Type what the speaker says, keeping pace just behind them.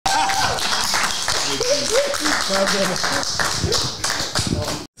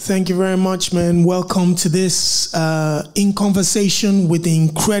Thank you very much, man. Welcome to this In Conversation with the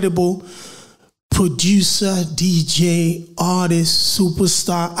incredible producer, DJ, artist,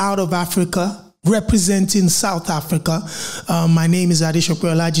 superstar out of Africa, representing South Africa. My name is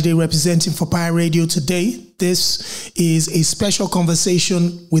Adesope Olajide, representing for Pi Radio today. This is a special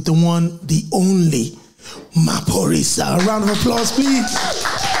conversation with the one, the only, Maphorisa. A round of applause, please.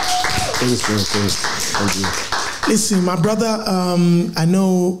 Thank you. Listen, my brother, I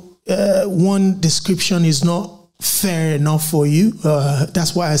know one description is not fair enough for you.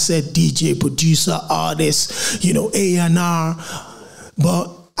 That's why I said DJ, producer, artist, you know, A&R. But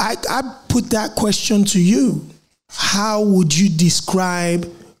I put that question to you. How would you describe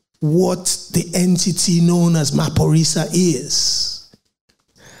what the entity known as Maphorisa is?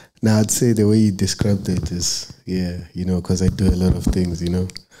 Now, I'd say the way you described it is, yeah, you know, because I do a lot of things, you know.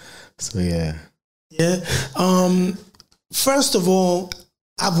 So, yeah. Yeah. First of all,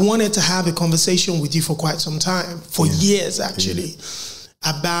 I've wanted to have a conversation with you for quite some time, for years actually,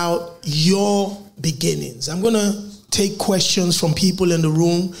 about your beginnings. I'm going to take questions from people in the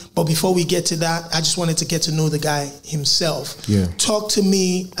room, but before we get to that, I just wanted to get to know the guy himself. Yeah. Talk to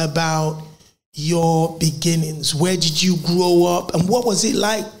me about your beginnings. Where did you grow up, and what was it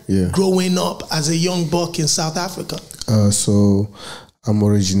like growing up as a young buck in South Africa? So I'm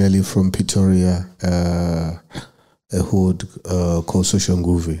originally from Pretoria, a hood called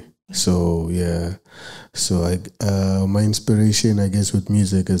Soshanguve. So yeah, so my inspiration, I guess, with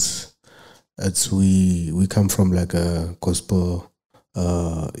music is we come from like a gospel,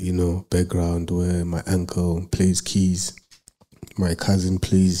 you know, background where my uncle plays keys, my cousin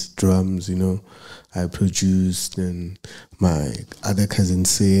plays drums, you know, I produce, and my other cousin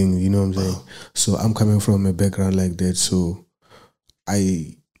sing, you know what I'm saying? So I'm coming from a background like that. So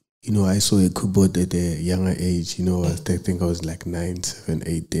I saw a keyboard at a younger age, you know, I think I was like 9, 7,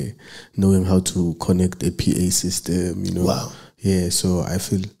 8 there, knowing how to connect a PA system, you know. Wow. Yeah, so I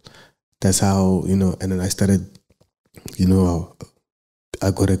feel that's how, you know, and then I started, you know,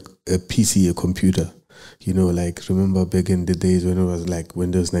 I got a PC, a computer, you know, like remember back in the days when it was like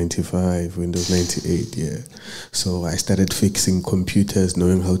Windows 95, Windows 98, yeah. So I started fixing computers,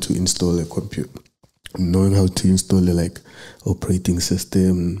 knowing how to install a computer, knowing how to install a like operating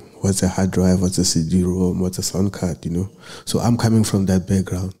system, what's a hard drive, what's a CD-ROM, what's a sound card, you know. So I'm coming from that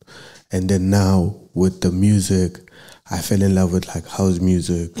background. And then now with the music, I fell in love with like house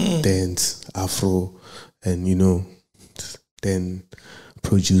music, dance, Afro, and you know, then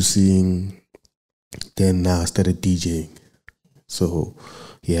producing, then now I started DJing. So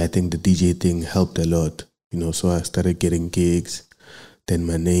yeah, I think the DJ thing helped a lot, you know, so I started getting gigs. Then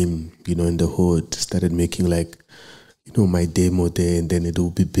my name, you know, in the hood, started making like, you know, my demo there, and then it will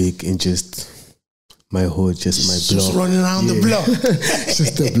be big in just my hood, just my block. Just running around the block.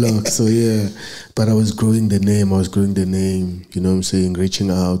 Just the block, so yeah. But I was growing the name, you know what I'm saying, reaching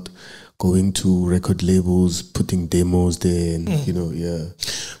out, going to record labels, putting demos there, and, you know, yeah.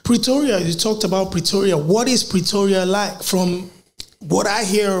 Pretoria, you talked about Pretoria. What is Pretoria like? From what I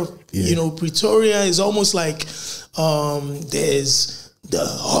hear, you know, Pretoria is almost like there's the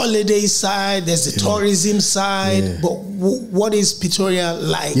holiday side, there's the tourism side, but what is Pretoria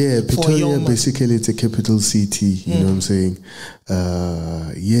like? Yeah, Pretoria basically it's a capital city, you know what I'm saying?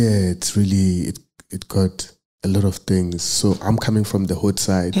 It's really, it got a lot of things. So I'm coming from the hood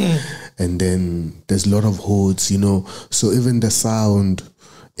side, and then there's a lot of hoods, you know, so even the sound,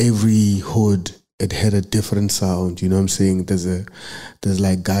 every hood, it had a different sound, you know what I'm saying? There's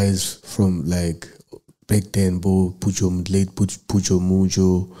like guys from like back then, late Pujo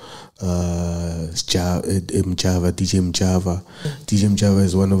Mujo, Mujava, DJ Mujava. DJ Mujava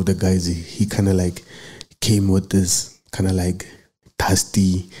is one of the guys, he kind of like came with this kind of like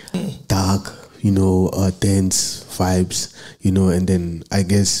dusty, dark, you know, dance vibes, you know, and then I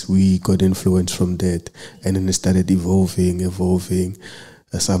guess we got influence from that, and then it started evolving.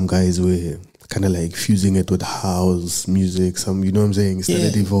 Some guys were kind of like fusing it with house music, some, you know what I'm saying, it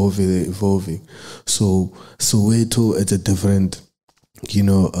started evolving. So Soweto, it's a different, you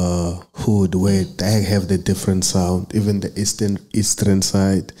know, hood where they have the different sound, even the eastern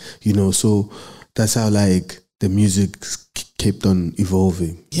side, you know, so that's how like the music kept on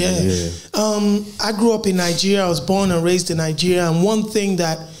evolving. I grew up in Nigeria. I was born and raised in Nigeria, and one thing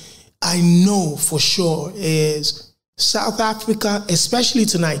that I know for sure is South Africa, especially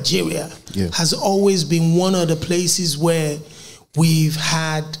to Nigeria, has always been one of the places where we've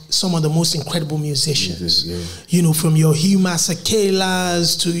had some of the most incredible musicians. You know, from your Hugh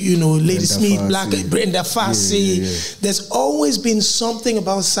Masekela's to, you know, Lady Smith, Brenda Fassie. There's always been something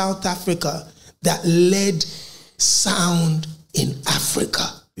about South Africa that led sound in Africa.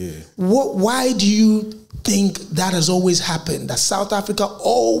 Yeah. Why do you think that has always happened? That South Africa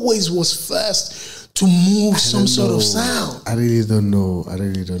always was first to move some sort of sound? I really don't know.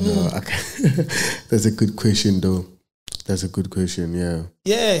 That's a good question, though. That's a good question, yeah.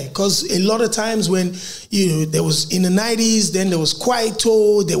 Yeah, because a lot of times when, there was in the 90s, then there was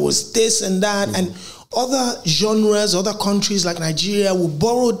kwaito, there was this and that, and other genres, other countries like Nigeria will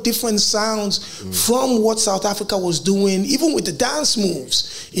borrow different sounds from what South Africa was doing, even with the dance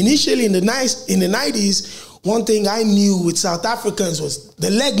moves. Initially in the 90s, one thing I knew with South Africans was the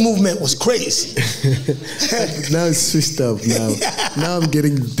leg movement was crazy. Now it's switched up. Now I'm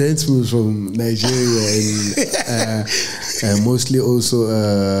getting dance moves from Nigeria and mostly also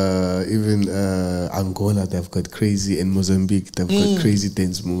even Angola. They've got crazy, and Mozambique they've got crazy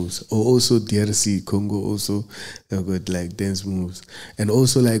dance moves. Or also DRC Congo also they've got like dance moves. And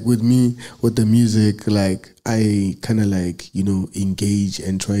also like with me with the music, like I kind of like engage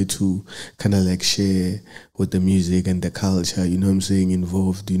and try to kind of like share with the music and the culture, what I'm saying,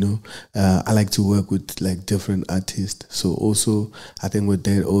 involved, I like to work with like different artists. So also, I think with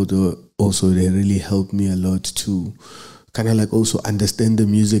that, also they really helped me a lot to kind of like also understand the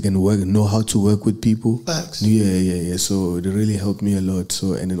music and know how to work with people. Facts. Yeah. So they really helped me a lot.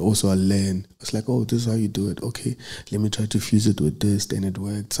 So, and then also I learned, it's like, oh, this is how you do it. Okay, let me try to fuse it with this. Then it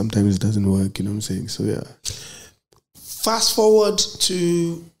worked. Sometimes it doesn't work, what I'm saying? So yeah. Fast forward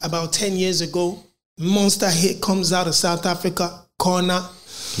to about 10 years ago, monster hit comes out of South Africa, KHONA.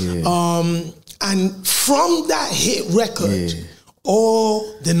 Yeah. And from that hit record,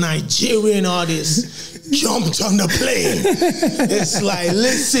 all the Nigerian artists jumped on the plane. It's like,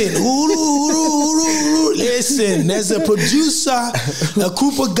 listen, listen, there's a producer, a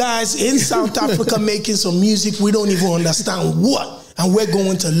group of guys in South Africa making some music we don't even understand what, and we're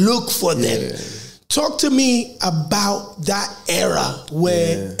going to look for them. Yeah. Talk to me about that era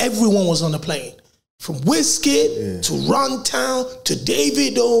where everyone was on the plane. From Wizkid to Runtown to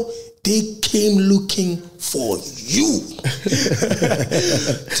Davido, they came looking for you.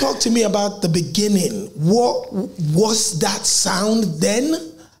 Talk to me about the beginning. What was that sound then?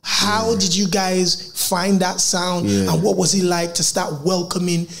 How did you guys find that sound? And what was it like to start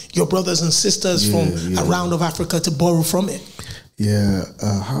welcoming your brothers and sisters from around of Africa to borrow from it? Yeah,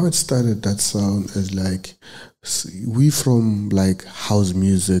 how it started, that sound is like, we from like house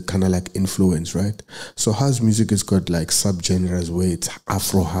music kind of like influence, right? So house music has got like subgenres where it's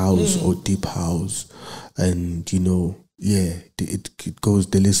afro-house or deep house, and it goes,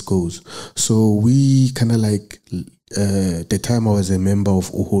 the list goes. So we kind of like, the time I was a member of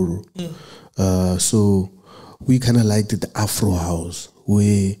Uhuru, so we kind of liked the afro-house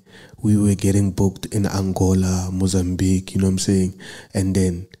where we were getting booked in Angola, Mozambique, what I'm saying? And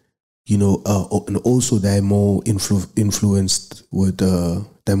then and also they're more influenced with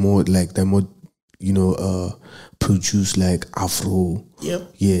they're more produce like Afro. Yep.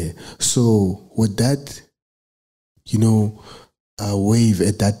 Yeah. So with that, wave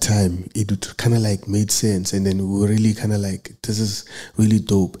at that time, it kind of like made sense, and then we were really kind of like, this is really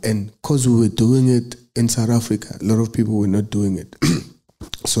dope. And because we were doing it in South Africa, a lot of people were not doing it.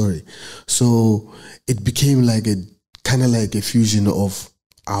 Sorry. So it became like a kind of like a fusion of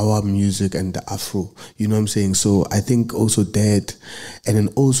our music and the Afro, what I'm saying? So I think also that, and then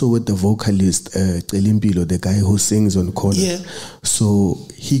also with the vocalist, Elimpilo, the guy who sings on KHONA. Yeah. So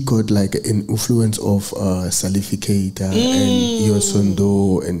he got like an influence of Salificator and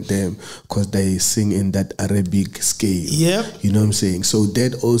Yosondo and them, because they sing in that Arabic scale. Yeah. You know what I'm saying? So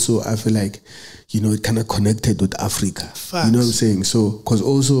that also, I feel like, it kind of connected with Africa. Facts. You know what I'm saying? So, because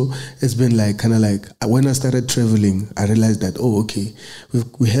also it's been like, kind of like, when I started traveling, I realized that,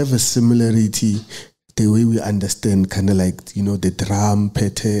 we have a similarity, the way we understand kind of like, the drum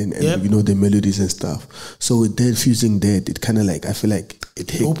pattern and, the melodies and stuff. So with that, fusing that, it kind of like, I feel like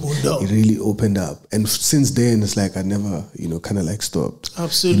it really opened up. And since then, it's like I never, kind of like stopped.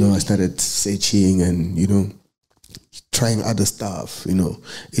 Absolutely. I started searching and, trying other stuff,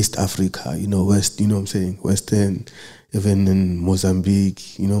 East Africa, West, what I'm saying, Western, even in Mozambique,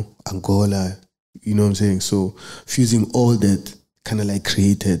 Angola, what I'm saying. So fusing all that kind of like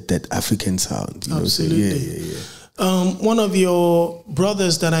created that African sound. Absolutely. One of your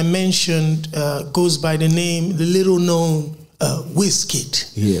brothers that I mentioned goes by the name, the little known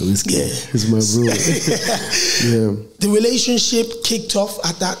Wizkid. Yeah, Wizkid. Yeah. He's my bro. Yeah. The relationship kicked off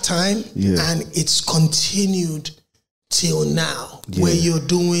at that time, and it's continued till now, where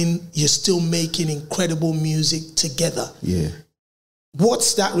you're still making incredible music together. Yeah.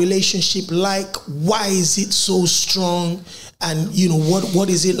 What's that relationship like? Why is it so strong? And what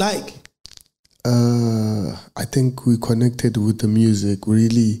is it like? I think we connected with the music,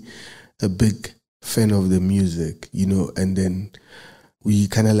 really a big fan of the music, you know, and then we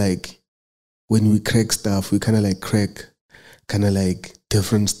kind of like, when we crack stuff, we kind of like crack kind of like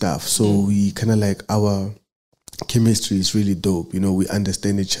different stuff. So we kind of like, our chemistry is really dope, you know, we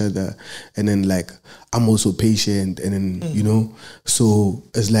understand each other, and then like, I'm also patient, and then, you know, so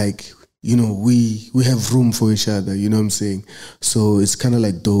it's like, you know, we have room for each other, you know what I'm saying? So it's kind of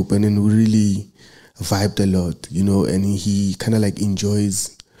like dope, and then we really vibed a lot, you know, and he kind of like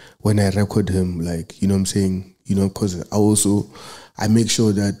enjoys when I record him, like, you know what I'm saying? You know, because I make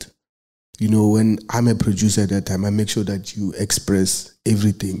sure that, you know, when I'm a producer at that time, I make sure that you express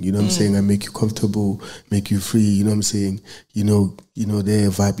everything, you know what I'm saying? I make you comfortable, make you free, you know what I'm saying? You know, their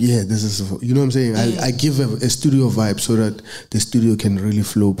vibe, yeah, this is, you know what I'm saying? I give a studio vibe so that the studio can really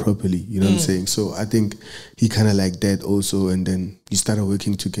flow properly, you know what I'm saying? So I think he kind of like that also, and then we started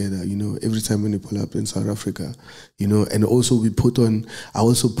working together, you know, every time when he pull up in South Africa, you know, and also I put him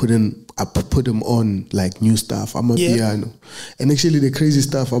on like new stuff, Amapiano. And actually the crazy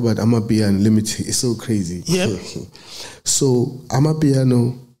stuff about Amapiano, let me tell you, it's so crazy. Yeah. So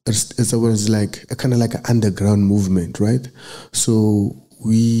Amapiano, it was like a kind of like an underground movement, right? So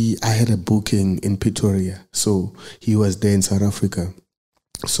I had a booking in Pretoria. So he was there in South Africa.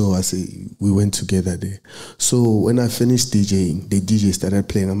 So we went together there. So when I finished DJing, the DJ started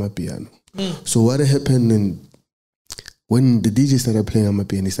playing Amapiano. So what happened when the DJ started playing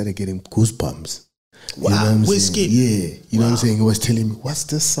Amapiano, he started getting goosebumps. Wow, you know Wizkid. Yeah, you know what I'm saying? He was telling me, what's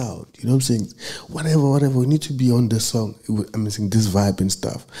this sound? You know what I'm saying? Whatever, we need to be on the song. I'm saying this vibe and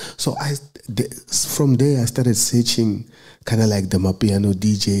stuff. So from there, I started searching kind of like the Amapiano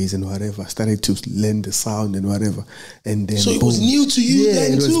DJs and whatever. I started to learn the sound and whatever. And then so it was new to you then too?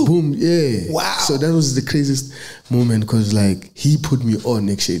 Yeah, it was boom, yeah. Wow. So that was the craziest moment, because like he put me on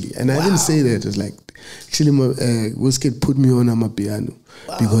actually. And I didn't say that. It was like, actually, Wizkid put me on Amapiano.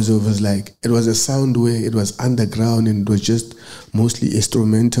 Wow. Because it was a sound where it was underground, and it was just mostly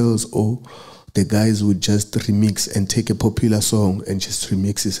instrumentals, or the guys would just remix and take a popular song and just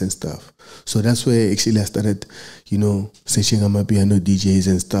remix it and stuff. So that's where actually I started, you know, searching Amapiano DJs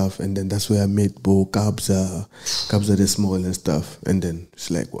and stuff, and then that's where I met Bo, Kabza the Small and stuff, and then it's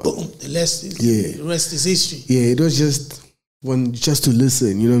like, wow. Boom, the rest is history. Yeah, it was just to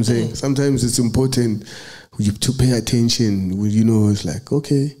listen, you know what I'm saying? Sometimes it's important to pay attention, you know, it's like,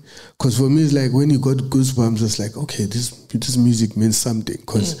 okay. Because for me, it's like when you got goosebumps, it's like, okay, this music means something.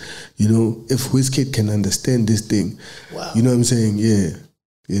 Because, you know, if Wizkid can understand this thing, you know what I'm saying?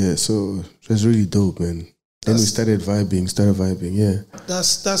 Yeah, so it was really dope, man. Then we started vibing, yeah.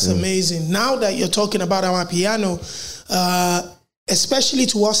 That's amazing. Now that you're talking about Amapiano, especially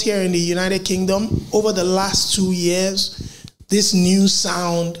to us here in the United Kingdom, over the last 2 years, this new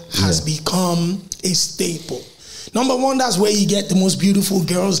sound has become a staple. Number one, that's where you get the most beautiful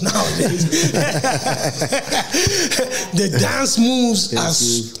girls nowadays. The dance moves are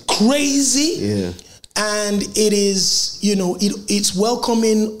crazy. Yeah. And it is, you know, it's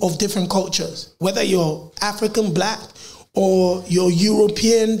welcoming of different cultures. Whether you're African, black, or your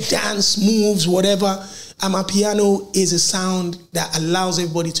European dance moves, whatever, Amapiano is a sound that allows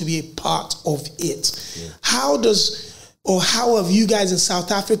everybody to be a part of it. Yeah. How have you guys in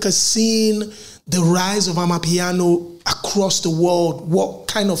South Africa seen the rise of Amapiano across the world? What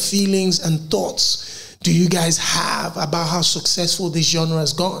kind of feelings and thoughts do you guys have about how successful this genre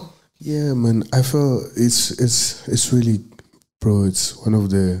has gone? Yeah, man, I feel it's really, bro, it's one of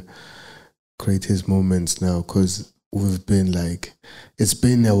the greatest moments now, because we've been like, it's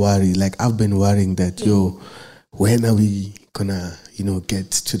been a worry. Like, I've been worrying that, when are we gonna, you know,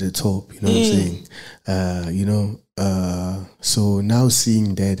 get to the top? You know what I'm saying? You know, so now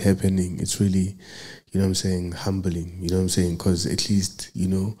seeing that happening, it's really, you know what I'm saying, humbling, you know what I'm saying? Because at least, you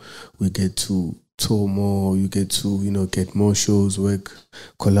know, we get to tour more, you get to, you know, get more shows, work,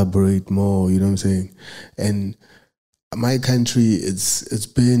 collaborate more, you know what I'm saying? And my country, it's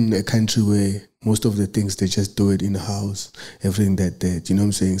been a country where most of the things, they just do it in-house, everything that, you know what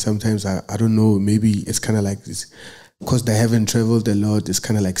I'm saying? Sometimes, I don't know, maybe it's kind of like this, because they haven't traveled a lot, it's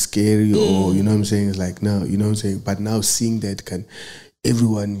kind of like scary, or, you know what I'm saying? It's like, now, you know what I'm saying? But now seeing that,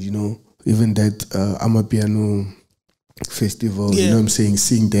 everyone, you know, even that Amapiano festival, you know what I'm saying?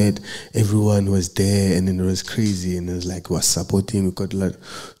 Seeing that, everyone was there, and then it was crazy, and it was like, was supporting, we got like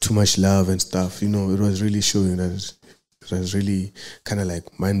too much love and stuff, you know, it was really showing that it was really kind of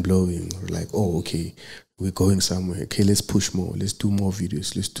like mind-blowing, like, oh, okay, we're going somewhere, okay, let's push more, let's do more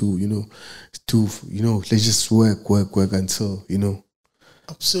videos, let's do, let's just work until, you know.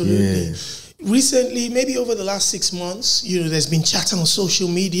 Absolutely. Yeah. Recently, maybe over the last 6 months, there's been chatter on social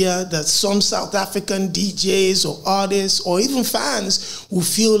media that some South African DJs or artists or even fans will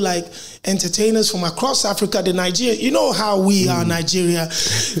feel like entertainers from across Africa, the Nigeria, you know how we are, Nigeria.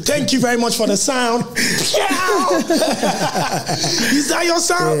 Thank you very much for the sound. Is that your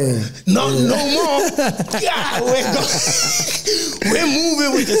sound? Yeah. No more. Yeah, we're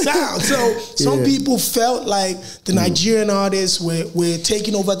moving with the sound. So some people felt like the Nigerian artists were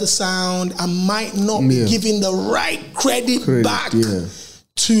taking over the sound and might not be giving the right credit back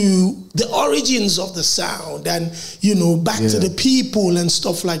to the origins of the sound and, back to the people and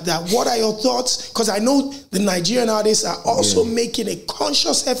stuff like that. What are your thoughts? Because I know the Nigerian artists are also making a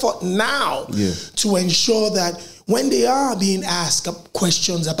conscious effort now to ensure that when they are being asked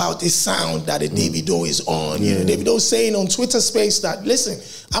questions about the sound that the Davido is on, Davido saying on Twitter Space that, listen,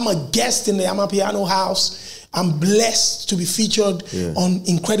 I'm a guest in the Amapiano house. I'm blessed to be featured on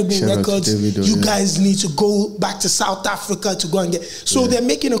incredible records. Davido, you guys need to go back to South Africa to go and get. So they're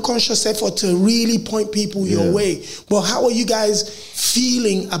making a conscious effort to really point people your way. But how are you guys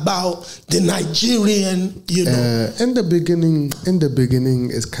feeling about the Nigerian, In the beginning,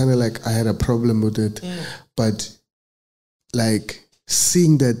 it's kind of like I had a problem with it. But like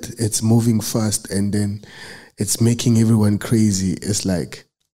seeing that it's moving fast and then it's making everyone crazy, it's like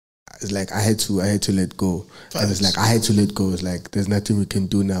I had to let go. And it's like I had to let go. It's like there's nothing we can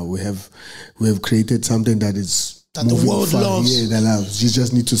do now. We have created something that is that the world loves. Yeah, that loves. You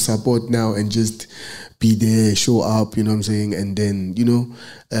just need to support now and just be there, show up, you know what I'm saying? And then,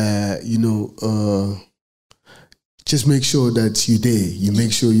 just make sure that you're there. You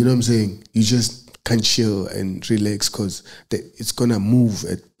make sure, you know what I'm saying? You just can chill and relax because it's gonna move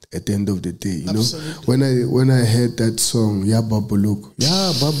at the end of the day, you Absolutely. know. When I heard that song,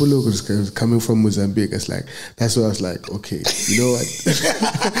 Babuluk is coming from Mozambique. It's like that's what I was like, okay, you know what?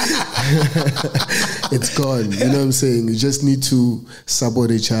 It's gone. You know what I'm saying? You just need to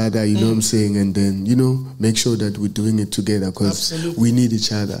support each other. You know what I'm saying? And then make sure that we're doing it together because we need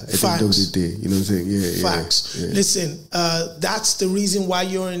each other at the end of the day. You know what I'm saying? Yeah. Facts. Yeah. Listen, that's the reason why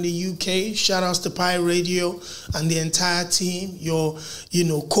you're in the UK. Shout outs to Pi Radio and the entire team. You're,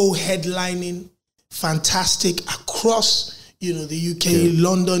 co-headlining, fantastic across, the UK,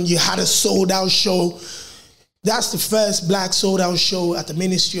 London. You had a sold out show. That's the first black sold out show at the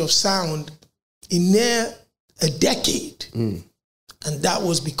Ministry of Sound in near a decade. And that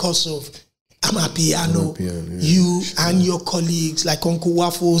was because of Amapiano, you and your colleagues like Uncle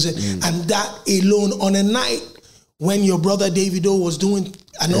Waffles and that alone on a night when your brother Davido was doing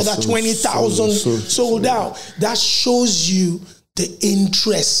another 20,000 sold out. That shows you the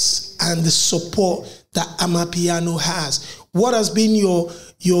interest and the support that Amapiano has. What has been your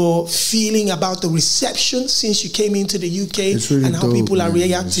feeling about the reception since you came into the UK and how people are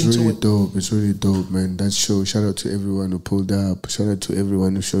reacting to it? It's really dope, man. That show, shout out to everyone who pulled up. Shout out to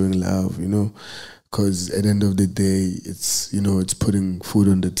everyone who's showing love, because at the end of the day, it's, it's putting food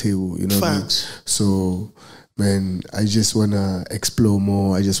on the table, Facts. What I mean? So, man, I just want to explore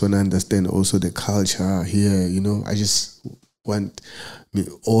more. I just want to understand also the culture here, I just want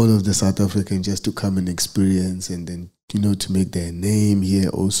all of the South Africans just to come and experience and then, to make their name here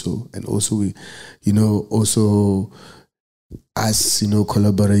also. And also we, also us,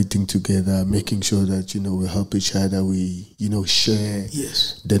 collaborating together, making sure that, we help each other, we, share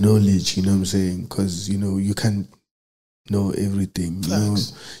the knowledge, you know what I'm saying? Because, you can't know everything.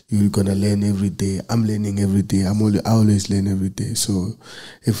 You're gonna learn every day. I'm learning every day. I always learn every day. So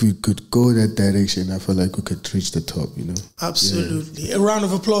if we could go that direction, I feel like we could reach the top, Absolutely. Yeah. A round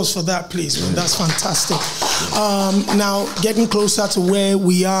of applause for that, please, man. That's fantastic. Now, getting closer to where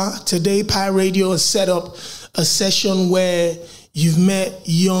we are today, Pi Radio has set up a session where you've met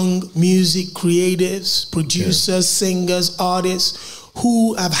young music creatives, producers, singers, artists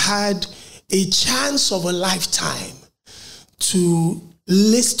who have had a chance of a lifetime to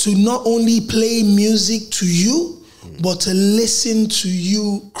not only play music to you, but to listen to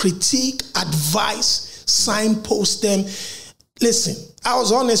you, critique, advice, signpost them. Listen, I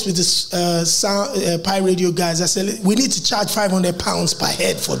was honest with this Pi Radio guys. I said, we need to charge £500 per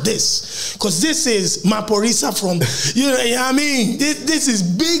head for this. Because this is Maphorisa from, I mean? This is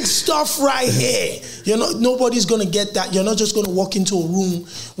big stuff right here. Nobody's going to get that. You're not just going to walk into a room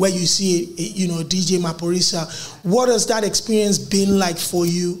where you see, DJ Maphorisa. What has that experience been like for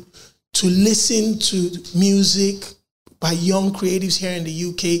you to listen to music by young creatives here in the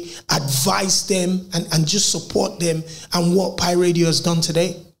UK, advise them and just support them and what Pi Radio has done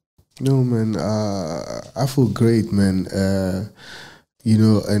today? No, man, I feel great, man.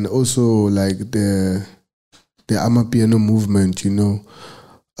 And also like the Amapiano movement,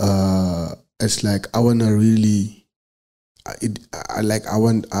 it's like I wanna really.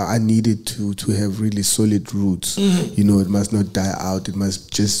 I needed to have really solid roots. You know, it must not die out. It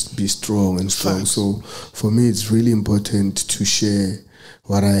must just be strong and strong. Facts. So for me, it's really important to share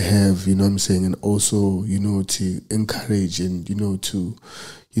what I have. You know what I'm saying, and also, you know, to encourage and, you know, to,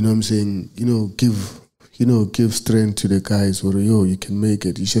 you know what I'm saying, give strength to the guys. Or you can make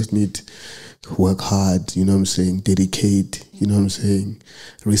it. You just need to work hard. You know what I'm saying, dedicate. You know what I'm saying,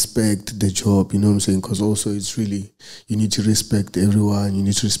 respect the job. You know what I'm saying, because also it's really, you need to respect everyone. You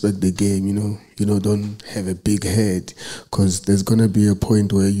need to respect the game. You know, don't have a big head, because there's gonna be a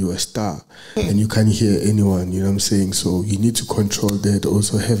point where you're a star and you can't hear anyone. You know what I'm saying, so you need to control that.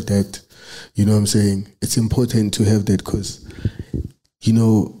 Also have that. You know what I'm saying, it's important to have that, because you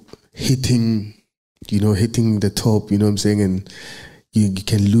know, hitting the top. You know what I'm saying, and you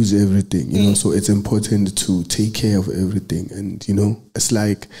can lose everything, you know, so it's important to take care of everything. And, you know, it's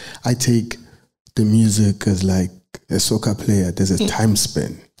like I take the music as like a soccer player. There's a time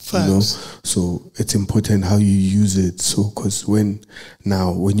span, you know, so it's important how you use it. So, because when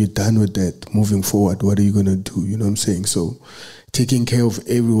you're done with that, moving forward, what are you going to do? You know what I'm saying? So taking care of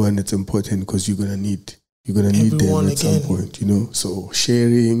everyone, it's important, because you're going to need them at some point, you know. So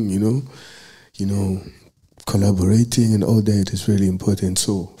sharing, you know, collaborating and all that is really important.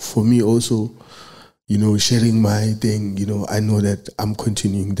 So for me also, you know, sharing my thing, you know, I know that I'm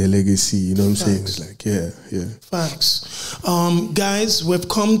continuing the legacy, you know what I'm saying? It's like, yeah. Facts. Guys, we've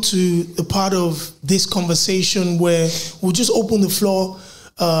come to the part of this conversation where we'll just open the floor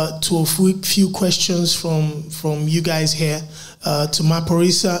to a few questions from you guys here. To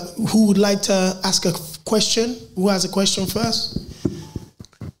Maphorisa, who would like to ask a question? Who has a question first?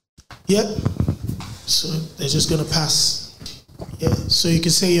 Yeah. So they're just going to pass. Yeah. So you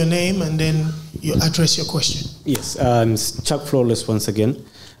can say your name and then you address your question. Yes. Chuck Flawless once again.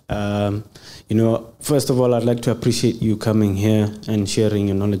 You know, first of all, I'd like to appreciate you coming here and sharing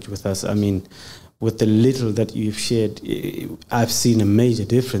your knowledge with us. I mean, with the little that you've shared, I've seen a major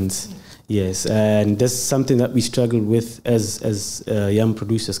difference. Yes, and that's something that we struggle with as young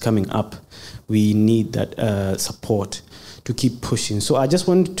producers coming up. We need that support to keep pushing. So I just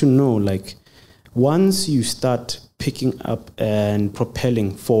wanted to know, like, once you start picking up and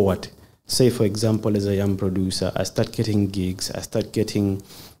propelling forward, say, for example, as a young producer, I start getting gigs, I start getting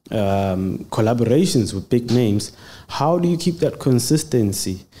collaborations with big names, how do you keep that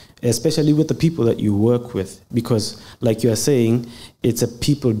consistency, especially with the people that you work with? Because, like you are saying, it's a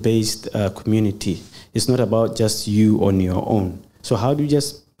people-based community. It's not about just you on your own. So how do you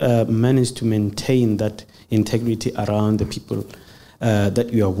just manage to maintain that integrity around the people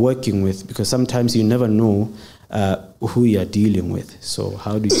that you are working with? Because sometimes you never know who you are dealing with. So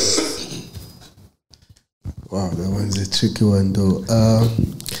how do you... Wow, that one's a tricky one though.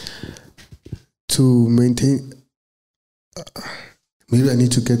 To maintain... maybe I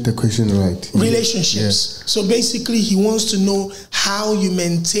need to get the question right. Relationships. Yeah. So basically he wants to know how you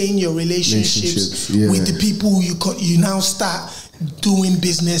maintain your relationships with the people you now start doing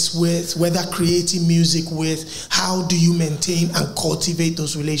business with, whether creating music with. How do you maintain and cultivate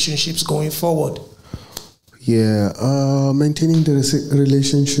those relationships going forward? Yeah, maintaining the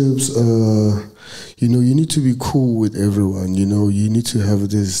relationships, you know, you need to be cool with everyone, you know, you need to have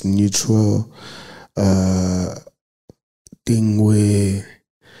this neutral thing where,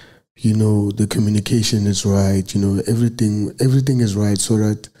 you know, the communication is right, you know, everything is right, so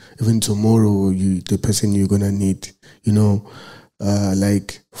that even tomorrow, the person you're gonna need, you know,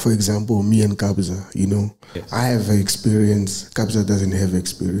 like, for example, me and Kabza, you know, yes. I have experience, Kabza doesn't have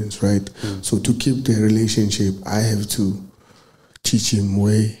experience, right? So to keep the relationship, I have to teach him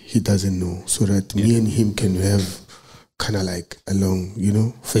where he doesn't know, so that me and him can have kind of like along, you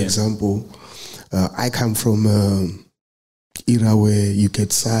know. For example, I come from era where you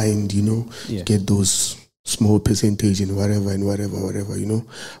get signed, you know, you get those small percentage and whatever, you know.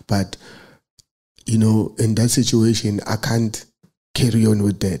 But, you know, in that situation, I can't carry on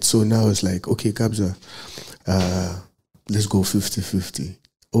with that. So now it's like, okay, Kabza, let's go 50-50.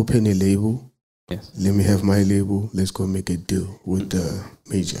 Open a label. Yes. Let me have my label. Let's go make a deal with the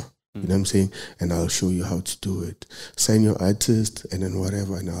major. You know what I'm saying? And I'll show you how to do it. Sign your artist and then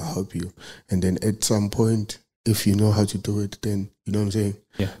whatever, and I'll help you. And then at some point, if you know how to do it, then, you know what I'm saying?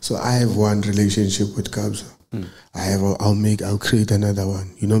 Yeah. So I have one relationship with Kabza. I'll create another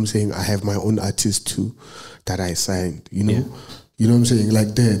one. You know what I'm saying? I have my own artist too that I signed, you know? Yeah. You know what I'm saying?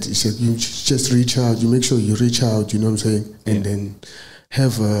 Like that. You said you just reach out, you make sure you reach out, you know what I'm saying? And then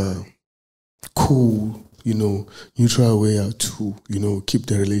have a cool, you know, neutral way out to, you know, keep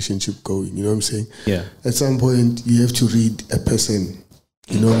the relationship going, you know what I'm saying? Yeah. At some point, you have to read a person,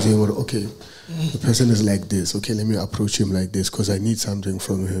 You know what I'm saying? Well, okay, the person is like this. Okay, let me approach him like this because I need something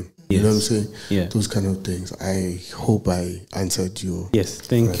from him. Yes. You know what I'm saying? Yeah. Those kind of things. I hope I answered you. Yes,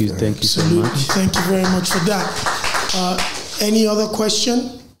 thank you. Thank you so much. Thank you very much for that. Any other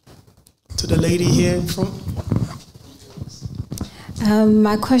question to the lady here in front?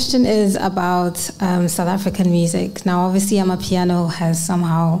 My question is about South African music. Now, obviously, Amapiano has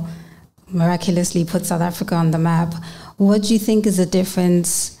somehow miraculously put South Africa on the map. What do you think is the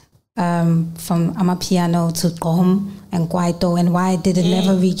difference from Amapiano to Gqom and Kwaito, and why did it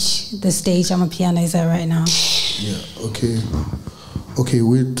never reach the stage Amapiano is at right now? Yeah, okay,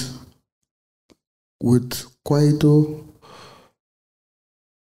 with Kwaito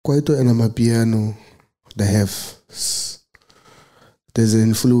and Amapiano, there's an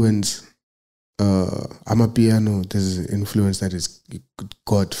influence. Amapiano, there's an influence that is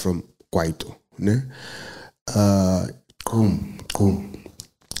got from Kwaito. Ne? Gqom.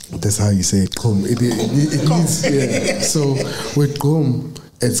 That's how you say it. Gqom. It means, yeah. So with Gqom,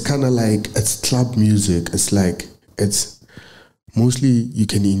 it's kind of like, it's club music. It's mostly you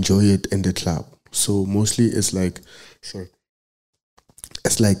can enjoy it in the club. So mostly it's like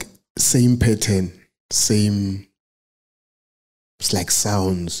same pattern, same. It's like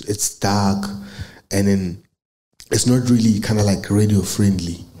sounds. It's dark, and then it's not really kind of like radio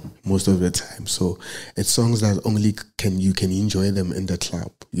friendly most of the time. So it's songs that only you can enjoy them in the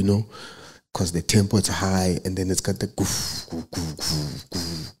club, you know, because the tempo is high, and then it's got the goof, goof, goof, goof,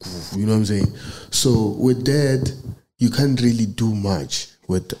 goof, goof, you know what I'm saying? So with that, you can't really do much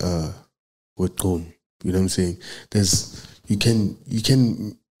with Gqom. You know what I'm saying? You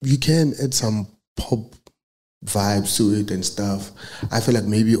can add some pop vibes to it and stuff. I feel like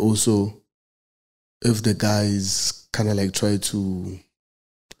maybe also if the guys kind of like try to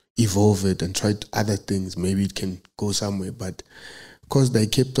evolve it and try other things, maybe it can go somewhere. But because they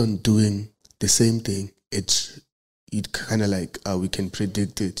kept on doing the same thing, it kind of like we can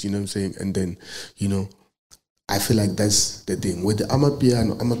predict it, you know what I'm saying? And then, you know, I feel like that's the thing. With the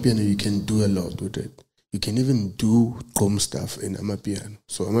Amapiano, you can do a lot with it. You can even do Gqom stuff in Amapiano.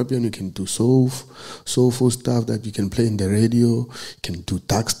 So Amapiano, you can do soulful stuff that you can play in the radio. You can do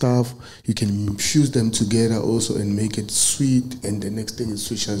dark stuff. You can fuse them together also and make it sweet. And the next thing it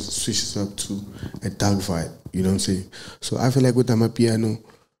switches up to a dark vibe. You know what I'm saying? So I feel like with Amapiano,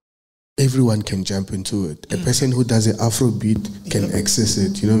 everyone can jump into it. A person who does an Afrobeat can access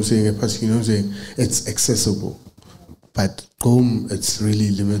it. You know what I'm saying? A person, you know what I'm saying? It's accessible. But Gqom, it's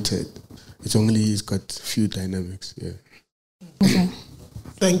really limited. It's got few dynamics, yeah. Okay.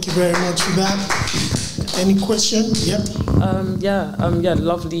 Thank you very much for that. Any question? Yep. Yeah,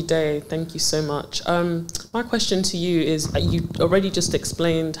 lovely day. Thank you so much. My question to you is, you already just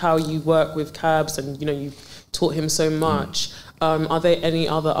explained how you work with Cabs and, you know, you taught him so much. Are there any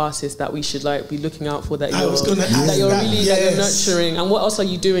other artists that we should be looking out for that you're nurturing? And what else are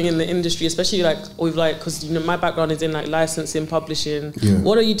you doing in the industry, especially because you know my background is in licensing, publishing. Yeah.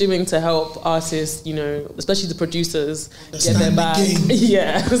 What are you doing to help artists, you know, especially the producers, get their bag?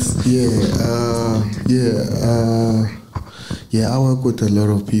 Yes. I work with a lot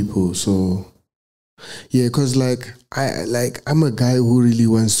of people, so yeah, because I'm a guy who really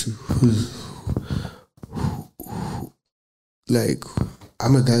wants to.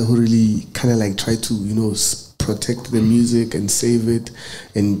 I'm a guy who really kind of try to, you know, protect the music and save it,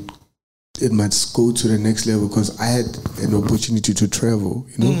 and it must go to the next level, because I had an opportunity to travel,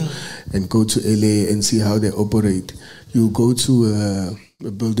 you know, and go to LA and see how they operate. You go to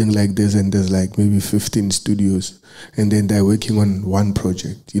a building like this and there's maybe 15 studios, and then they're working on one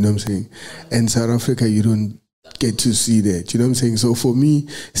project, you know what I'm saying? And South Africa, you don't get to see that, you know what I'm saying? So for me,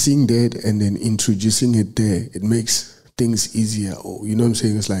 seeing that and then introducing it there, it makes things easier. Or, you know what I'm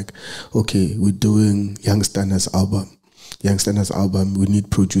saying? It's okay, we're doing Young Standards album, we need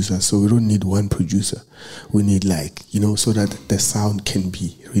producers. So we don't need one producer. We need you know, so that the sound can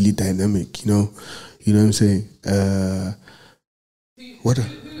be really dynamic, you know what I'm saying? Who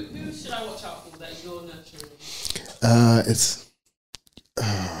should I watch out for that you're nurturing? It's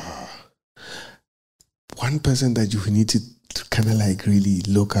one person that you need to kind of really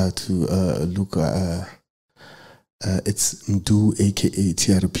look out to it's Ndu, aka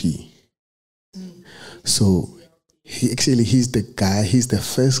TRP. So he's the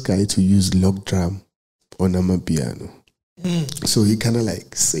first guy to use lock drum on Amapiano. So he kind of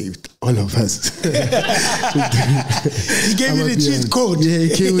saved all of us. He gave you the cheat code. Yeah, he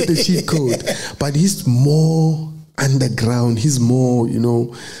came with the cheat code. But he's more underground. He's more, you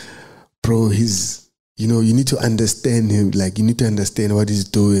know, bro, he's you know, you need to understand him. Like, you need to understand what he's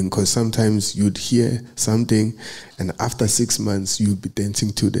doing, because sometimes you'd hear something and after 6 months you'll be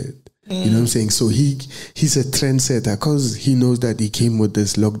dancing to that. You know what I'm saying? So he's a trendsetter, because he knows that he came with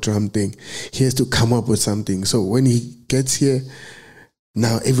this lock drum thing. He has to come up with something. So when he gets here,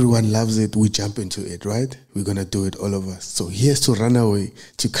 now everyone loves it. We jump into it, right? We're going to do it, all of us. So he has to run away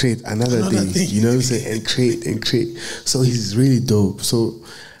to create another thing. You know what I'm saying? And create. So he's really dope. So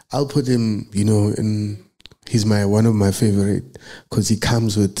I'll put him, you know, he's one of my favorite, because he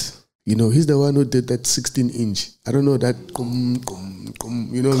comes with, you know, he's the one who did that 16-inch. I don't know, that,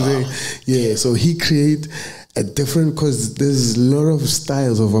 you know what I'm saying? Yeah, so he create a different, because there's a lot of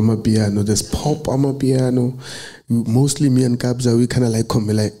styles of Amapiano. There's pop Amapiano. Mostly me and Kabza, we kind of like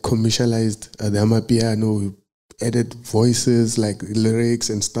commercialized the Amapiano. We added voices, like lyrics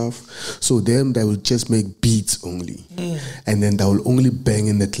and stuff. So them, that will just make beats only. And then that will only bang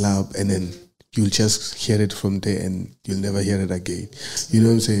in the club, and then you'll just hear it from there and you'll never hear it again. You know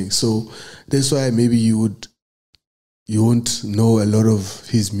what I'm saying? So that's why maybe you won't know a lot of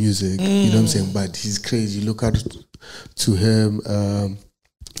his music. You know what I'm saying? But he's crazy. You look out to him,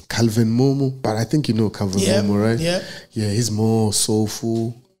 Calvin Momo. But I think you know Calvin Momo, right? Yeah. Yeah, he's more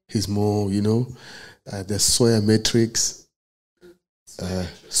soulful. He's more, you know, the Soya Matrix.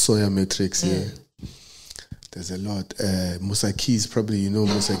 Yeah. There's a lot. Musa Keys, probably you know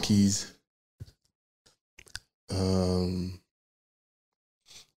Musa Keys.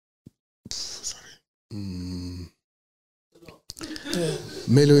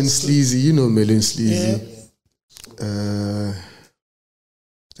 Melo and Sleazy, you know Melo and Sleazy. The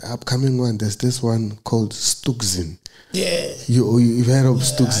upcoming one, there's this one called Stuxin. Yeah. You've heard of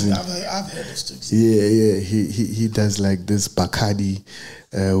Stuxin? I've heard of Stuxin. Yeah. He does like this Bacardi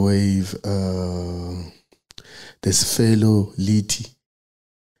wave. There's fellow Liti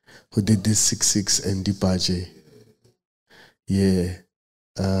who did this 6-6 and Dipache. Yeah.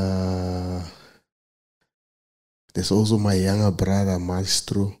 There's also my younger brother,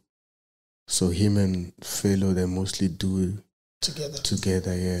 Maestro. So him and Fellow, they mostly do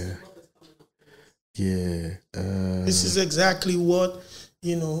together, yeah. Yeah. This is exactly what,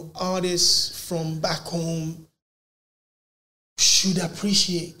 you know, artists from back home should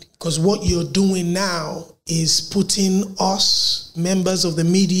appreciate. Because what you're doing now is putting us, members of the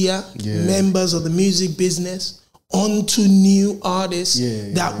media, members of the music business, onto new artists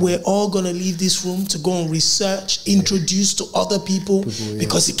that we're all going to leave this room to go and research, introduce to other people,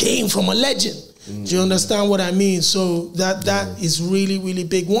 because it came from a legend. Do you understand what I mean? So that is really, really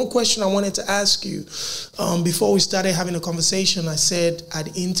big. One question I wanted to ask you, before we started having a conversation, I said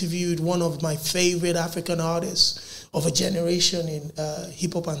I'd interviewed one of my favorite African artists of a generation in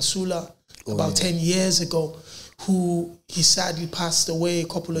hip-hop and Sula about 10 years ago, who he sadly passed away a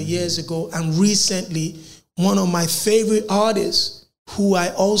couple of years ago. And recently, one of my favorite artists, who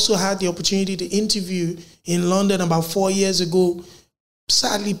I also had the opportunity to interview in London about 4 years ago,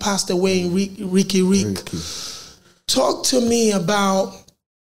 sadly passed away in Ricky Rick. Talk to me about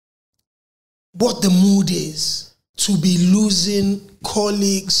what the mood is to be losing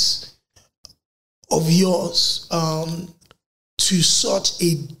colleagues of yours to such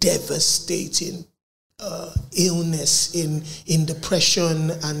a devastating illness in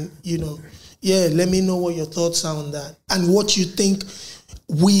depression, and, you know, let me know what your thoughts are on that, and what you think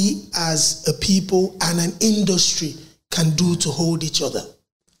we as a people and an industry can do to hold each other.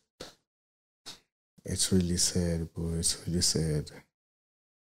 It's really sad, bro. It's really sad.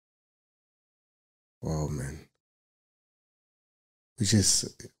 Wow, man.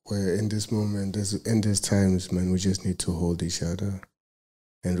 We're in this moment, in these times, man, we just need to hold each other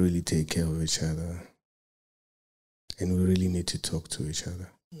and really take care of each other. And we really need to talk to each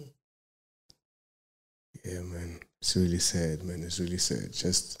other. Yeah, man. It's really sad, man. It's really sad.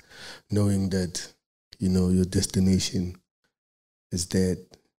 Just knowing that, you know, your destination is dead,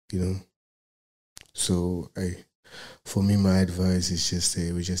 you know. So for me, my advice is just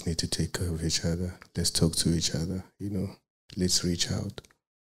we just need to take care of each other. Let's talk to each other, you know. Let's reach out,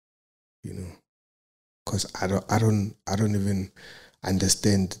 you know. Because I don't even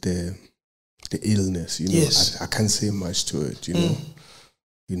understand the illness, you know. Yes. I can't say much to it, you know.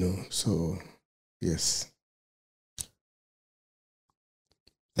 You know, so yes.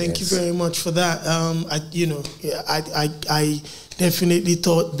 Thank you very much for that. I definitely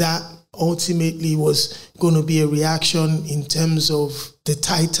thought that ultimately was going to be a reaction in terms of the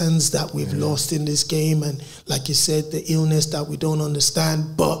titans that we've lost in this game, and like you said, the illness that we don't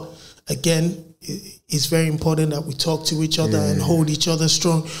understand. But again, it's very important that we talk to each other and hold each other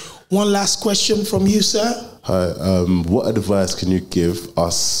strong. One last question from you, sir. Hi. What advice can you give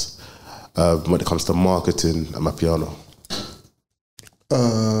us when it comes to marketing Amapiano?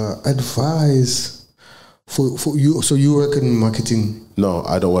 Advice for you. So you work in marketing? No,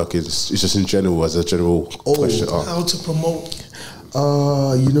 I don't work. It's just in general, as a general question. How to promote?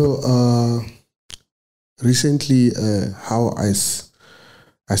 Recently, how I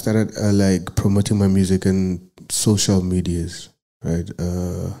started like promoting my music in social medias, right?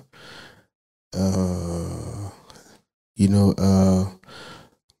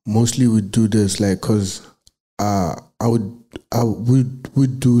 Mostly we do this like cause we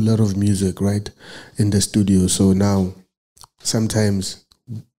do a lot of music, right, in the studio. So now sometimes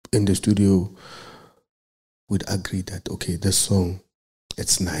in the studio we'd agree that okay, this song,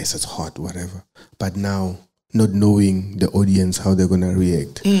 it's nice, it's hot, whatever. But now, not knowing the audience, how they're gonna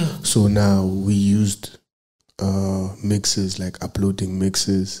react. So now we used mixes, like uploading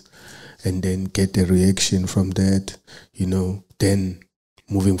mixes, and then get the reaction from that. Then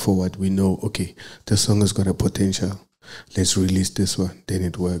moving forward, we know, okay, the song has got a potential. Let's release this one. Then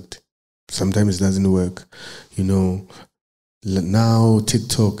it worked. Sometimes it doesn't work. Now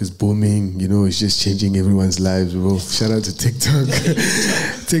TikTok is booming, it's just changing everyone's lives, bro. Shout out to TikTok.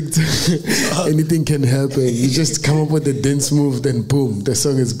 TikTok, anything can happen. You just come up with a dance move, then boom, the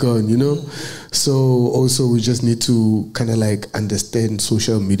song is gone, So also we just need to kind of like understand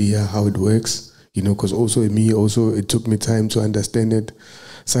social media, how it works, because also it took me time to understand it.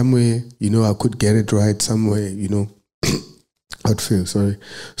 Somewhere, I could get it right, somewhere, I'd fail, sorry.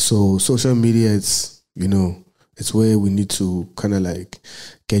 So social media, it's where we need to kind of like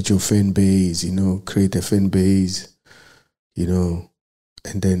get your fan base, create a fan base, and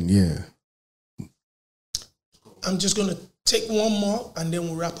then, yeah. I'm just going to take one more and then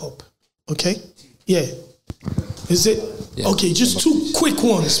we'll wrap up. Okay? Yeah. Is it? Yeah. Okay, just two quick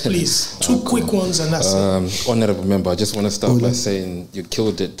ones, please. Two quick ones and that's it. Honorable member, I just want to start by saying you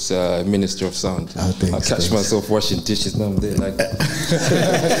killed it, Minister of Sound. I catch myself washing dishes now. I'm there like.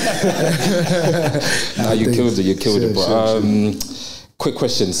 Nah, you killed it. But quick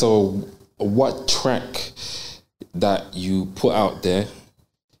question. So, what track that you put out there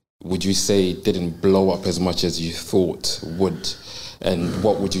would you say didn't blow up as much as you thought would? And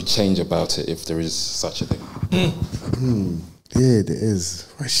what would you change about it if there is such a thing? Yeah, there is.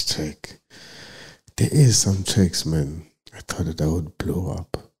 Which track? There is some tracks, man. I thought that would blow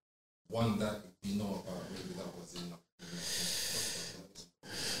up. One that you know about, maybe that was enough.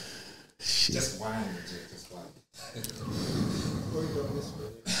 Shit. Just wine, just wine.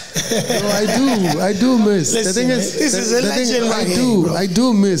 No, I do miss. Listen, the thing is, this is a legend right here. I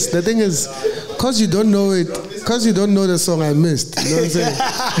do miss. The thing is, cause you don't know it, cause you don't know the song I missed. You know what I'm saying?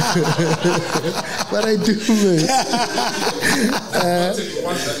 But I do miss.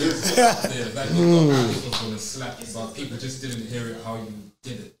 But people just didn't hear it how you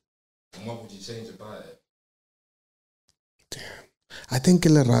did it. And what would you change about it? I think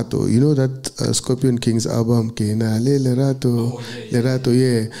Lerato, that Scorpion King's album, Lerato, Lerato,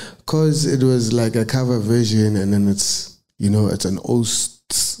 yeah. Cause it was like a cover version and then it's, it's an old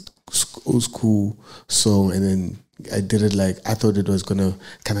school song and then I did it like, I thought it was gonna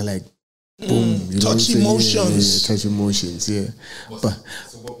kind of like, boom. Touch emotions. Yeah, touch emotions, yeah.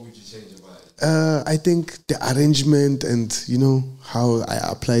 So what would you change about it? I think the arrangement and, how I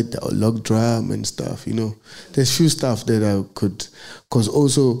applied the log drum and stuff, There's few stuff that I could, because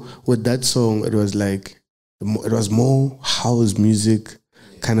also with that song, it was like, it was more house music,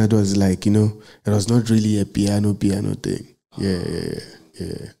 kind of was like, it was not really a piano thing. Yeah.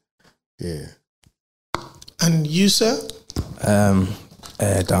 And you, sir?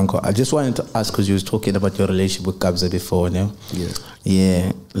 Danko, I just wanted to ask, because you was talking about your relationship with Kabza before, no? Yeah.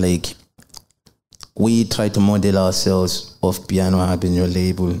 Yeah, like, we try to model ourselves off Piano Hub in your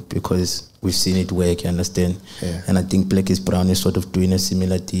label because we've seen it work, you understand? Yeah. And I think Black is Brown is sort of doing a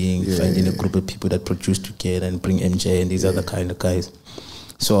similar thing, finding a group of people that produce together and bring MJ and these other kind of guys.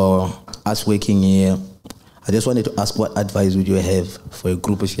 So, us working here, I just wanted to ask, what advice would you have for a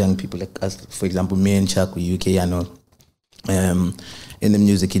group of young people like us, for example, me and Chuck, UK, in the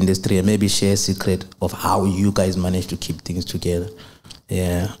music industry, and maybe share a secret of how you guys manage to keep things together,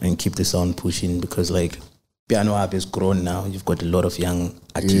 and keep the sound pushing, because like Piano Hub has grown now. You've got a lot of young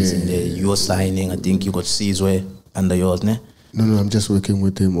artists in there. You're signing. I think you got Sizwe under yours, ne? No, I'm just working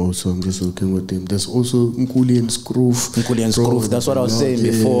with him also. There's also Nkuli and Scroof. That's what I was saying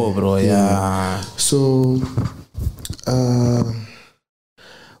before, bro. Yeah. So,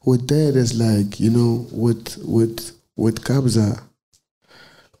 with that, it's like, with Kabza,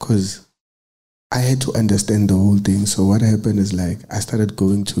 because I had to understand the whole thing. So what happened is like, I started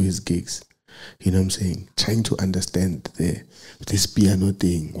going to his gigs. You know what I'm saying? Trying to understand this piano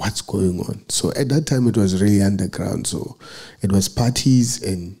thing, what's going on. So at that time, it was really underground. So it was parties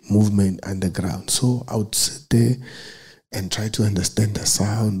and movement underground. So I would sit there and try to understand the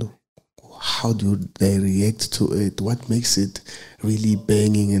sound. How do they react to it? What makes it really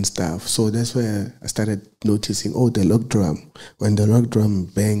banging and stuff? So that's where I started noticing, the lock drum. When the lock drum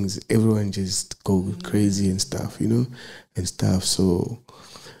bangs, everyone just go crazy and stuff, and stuff. So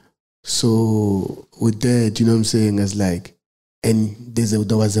with that, you know what I'm saying, it's like, and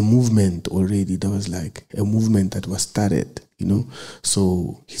there was a movement already. There was like a movement that was started,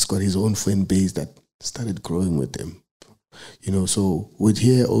 So he's got his own fan base that started growing with him, So with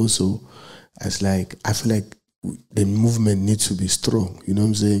here also, it's like, I feel like the movement needs to be strong, you know what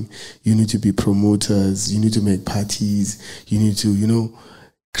I'm saying? You need to be promoters, you need to make parties, you need to,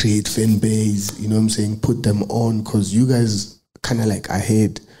 create fan base, you know what I'm saying? Put them on, because you guys kind of like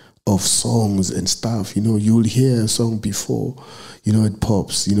ahead of songs and stuff, you'll hear a song before, it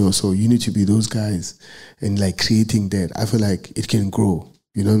pops, so you need to be those guys and like creating that. I feel like it can grow.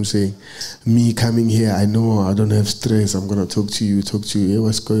 You know what I'm saying? Me coming here, I know I don't have stress. I'm going to talk to you. Hey,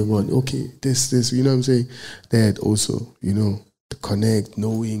 what's going on? Okay, this, you know what I'm saying? That also, to connect,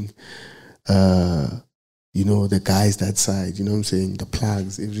 knowing, the guys that side, you know what I'm saying? The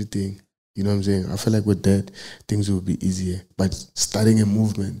plugs, everything, you know what I'm saying? I feel like with that, things will be easier. But starting a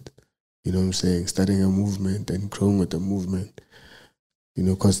movement, you know what I'm saying? Starting a movement and growing with the movement,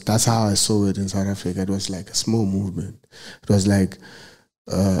 because that's how I saw it in South Africa. It was like a small movement. It was like,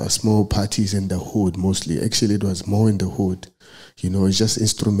 small parties in the hood mostly. Actually, it was more in the hood. It's just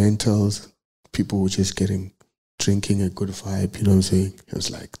instrumentals. People were just drinking a good vibe, you know what I'm saying? It was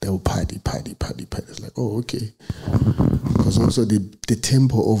like, they will party. It's like, okay. Because also the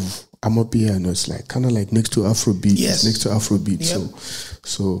tempo of Amapiano is like, kind of like next to Afrobeat. Yes. Next to Afrobeat. Yep.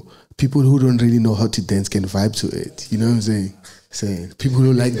 So people who don't really know how to dance can vibe to it. You know what I'm saying? People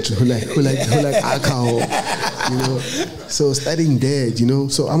who like alcohol, So starting there,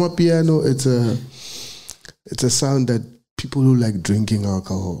 So Amapiano, it's a sound that people who like drinking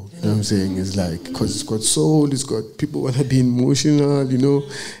alcohol, you know what I'm saying? It's like, because it's got soul, it's got people want to be emotional,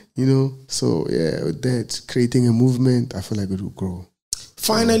 So yeah, with that, creating a movement, I feel like it will grow.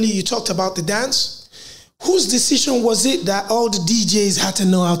 Finally, you talked about the dance. Whose decision was it that all the DJs had to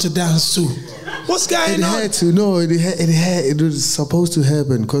know how to dance too? What's going on? It had to. No, it was supposed to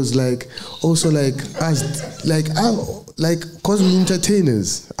happen, because like also like us, cause we're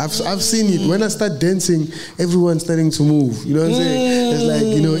entertainers. I've seen it. When I start dancing, everyone's starting to move. You know what I'm saying? It's like,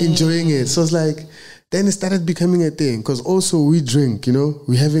 enjoying it. So it's like, then it started becoming a thing, because also we drink,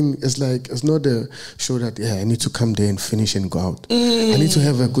 it's like, it's not a show that, I need to come there and finish and go out. I need to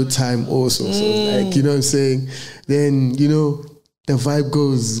have a good time also. So it's like, you know what I'm saying? Then, the vibe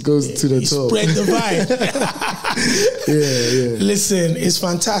goes to the top. Spread the vibe. Yeah. Listen, it's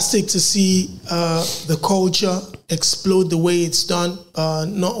fantastic to see the culture explode the way it's done,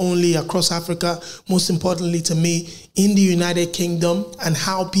 not only across Africa, most importantly to me, in the United Kingdom, and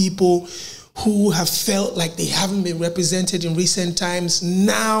how people who have felt like they haven't been represented in recent times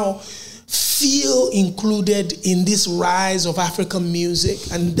now feel included in this rise of African music.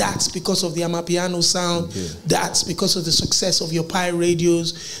 And that's because of the Amapiano sound. Yeah. That's because of the success of your Pi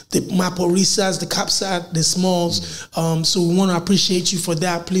radios, the Maphorisas, the Capsat, the Smalls. So we want to appreciate you for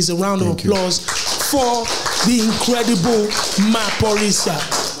that. Please, a round of applause for the incredible Maphorisa.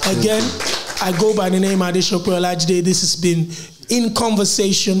 Again, I go by the name Adesope Olajide. This has been In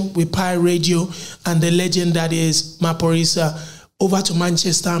Conversation with Pi Radio and the legend that is Maphorisa. Over to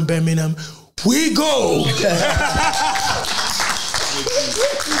Manchester and Birmingham. We go!